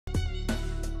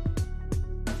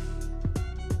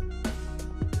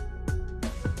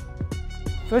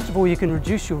First of all, you can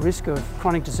reduce your risk of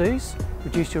chronic disease,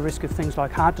 reduce your risk of things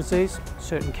like heart disease,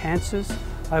 certain cancers,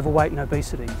 overweight and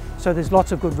obesity. So there's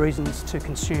lots of good reasons to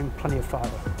consume plenty of fibre.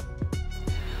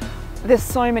 There's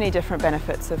so many different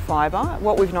benefits of fibre.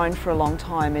 What we've known for a long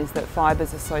time is that fibre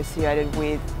is associated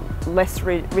with less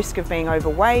risk of being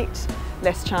overweight,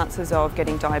 less chances of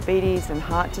getting diabetes and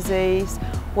heart disease.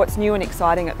 What's new and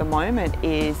exciting at the moment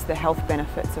is the health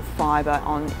benefits of fibre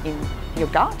in your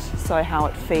gut, so how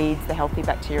it feeds the healthy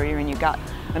bacteria in your gut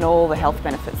and all the health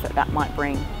benefits that that might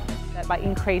bring. By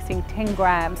increasing 10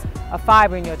 grams of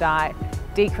fibre in your diet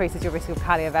decreases your risk of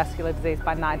cardiovascular disease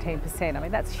by 19%. I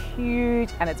mean, that's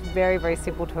huge, and it's very, very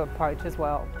simple to approach as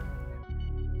well.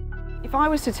 If I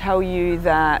was to tell you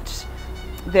that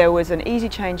there was an easy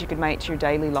change you could make to your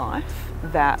daily life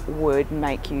that would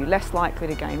make you less likely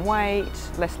to gain weight,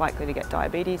 less likely to get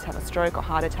diabetes, have a stroke or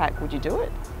heart attack, would you do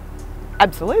it?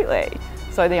 Absolutely.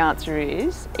 So the answer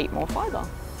is eat more fibre.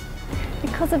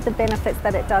 Because of the benefits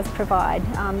that it does provide,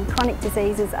 chronic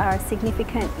diseases are a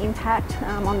significant impact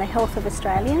on the health of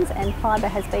Australians, and fibre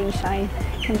has been shown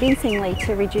convincingly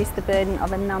to reduce the burden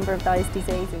of a number of those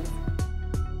diseases.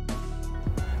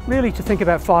 Really to think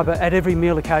about fibre at every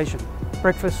meal occasion,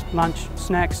 breakfast, lunch,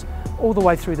 snacks, all the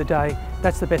way through the day.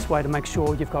 That's the best way to make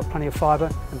sure you've got plenty of fibre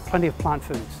and plenty of plant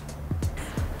foods.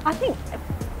 I think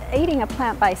eating a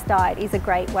plant-based diet is a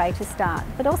great way to start,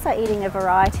 but also eating a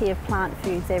variety of plant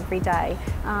foods every day.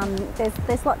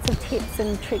 There's lots of tips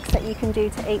and tricks that you can do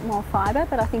to eat more fibre,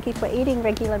 but I think if we're eating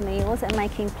regular meals and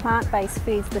making plant-based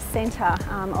foods the centre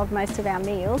of most of our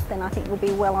meals, then I think we'll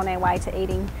be well on our way to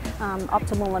eating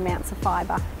optimal amounts of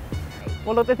fibre.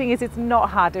 Well, look, the thing is, it's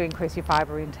not hard to increase your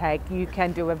fibre intake. You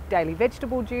can do a daily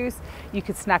vegetable juice, you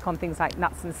could snack on things like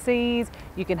nuts and seeds,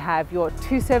 you can have your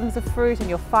 2 servings of fruit and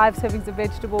your 5 servings of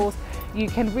vegetables. You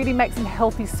can really make some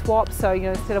healthy swaps, so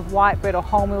instead of white bread or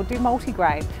wholemeal, do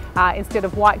multigrain. Instead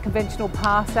of white conventional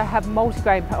pasta, have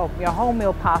multigrain or your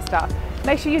wholemeal pasta.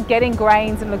 Make sure you're getting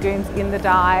grains and legumes in the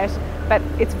diet, but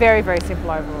it's very, very simple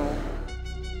overall.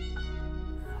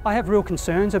 I have real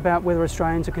concerns about whether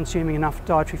Australians are consuming enough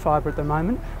dietary fibre at the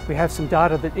moment. We have some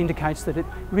data that indicates that it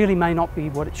really may not be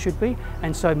what it should be,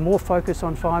 and so more focus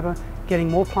on fibre, getting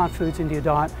more plant foods into your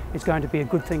diet is going to be a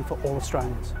good thing for all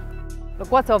Australians.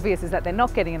 Look, what's obvious is that they're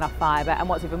not getting enough fibre, and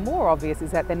what's even more obvious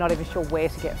is that they're not even sure where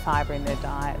to get fibre in their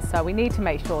diet. So we need to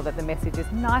make sure that the message is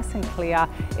nice and clear.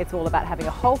 It's all about having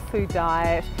a whole food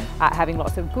diet, having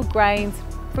lots of good grains,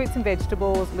 fruits and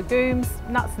vegetables, legumes,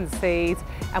 nuts and seeds,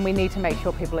 and we need to make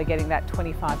sure people are getting that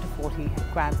 25 to 40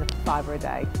 grams of fibre a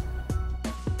day.